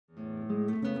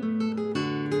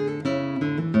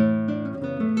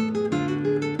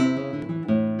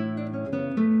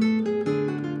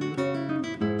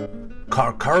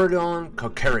Carcharodon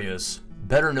calcareus,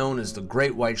 better known as the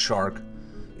great white shark,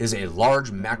 is a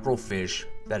large mackerel fish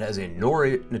that has a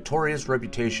notorious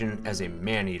reputation as a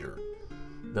man-eater,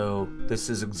 though this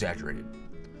is exaggerated.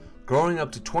 Growing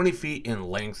up to 20 feet in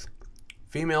length,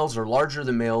 females are larger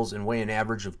than males and weigh an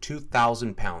average of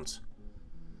 2,000 pounds.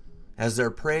 As their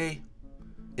prey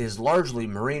is largely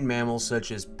marine mammals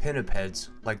such as pinnipeds,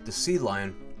 like the sea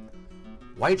lion,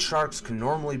 white sharks can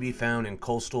normally be found in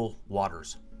coastal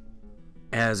waters.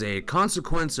 As a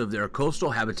consequence of their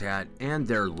coastal habitat and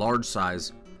their large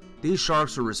size, these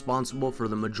sharks are responsible for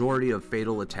the majority of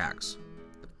fatal attacks.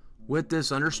 With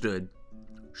this understood,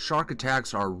 shark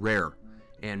attacks are rare,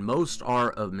 and most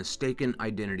are of mistaken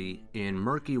identity in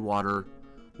murky water,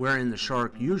 wherein the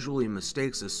shark usually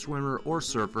mistakes a swimmer or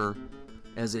surfer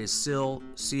as a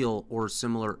seal, or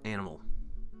similar animal.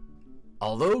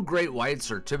 Although great whites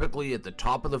are typically at the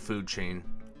top of the food chain,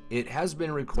 it has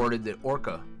been recorded that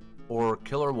orca, or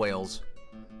killer whales,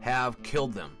 have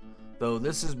killed them, though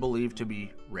this is believed to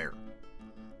be rare.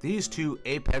 These two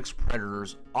apex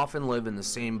predators often live in the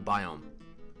same biome,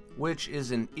 which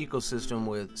is an ecosystem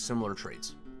with similar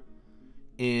traits.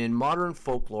 In modern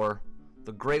folklore,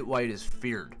 the great white is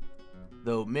feared,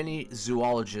 though many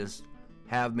zoologists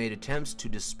have made attempts to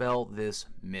dispel this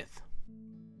myth.